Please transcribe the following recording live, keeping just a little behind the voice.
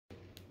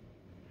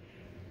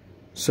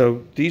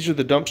So these are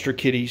the dumpster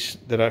kitties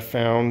that I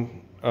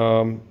found.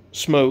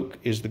 Smoke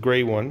is the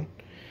gray one.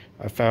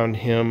 I found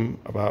him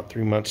about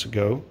 3 months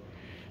ago.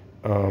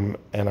 And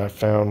I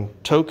found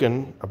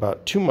Token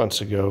about 2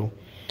 months ago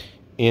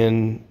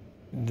in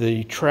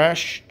the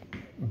trash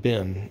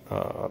bin,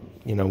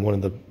 one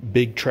of the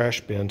big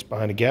trash bins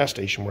behind a gas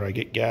station where I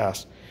get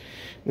gas.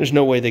 There's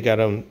no way they got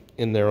them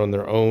in there on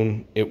their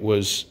own. It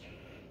was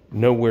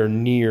nowhere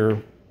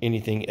near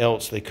anything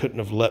else. They couldn't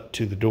have leapt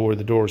to the door.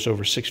 The door is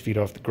over 6 feet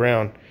off the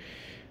ground.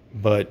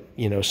 But,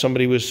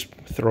 somebody was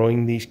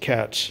throwing these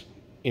cats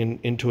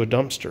into a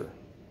dumpster,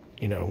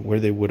 where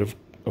they would have,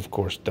 of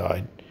course,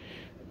 died.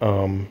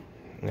 And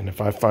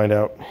if I find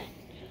out,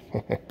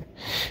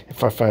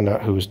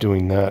 who was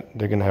doing that,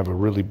 they're going to have a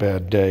really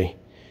bad day.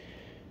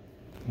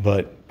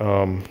 But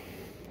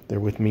they're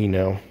with me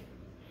now.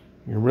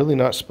 You're really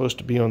not supposed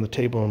to be on the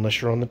table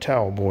unless you're on the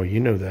towel, boy. You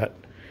know that.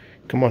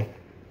 Come on.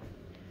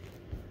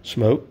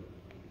 Smoke.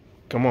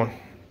 Come on.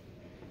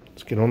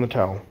 Let's get on the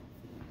towel.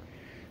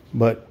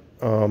 But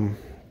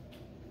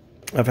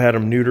I've had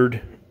them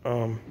neutered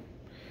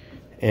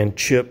and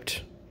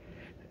chipped,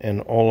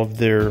 and all of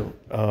their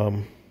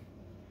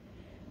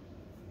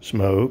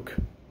smoke,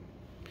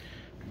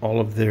 all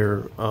of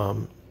their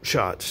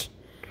shots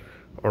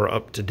are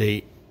up to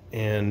date,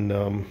 and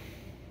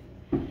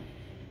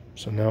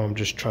so now I'm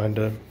just trying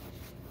to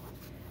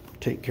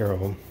take care of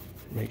them,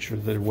 make sure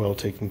they're well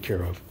taken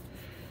care of.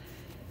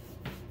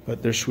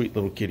 But they're sweet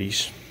little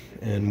kitties,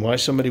 and why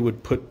somebody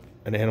would put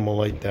an animal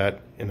like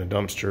that in a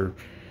dumpster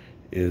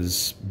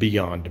is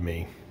beyond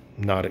me.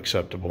 Not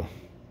acceptable.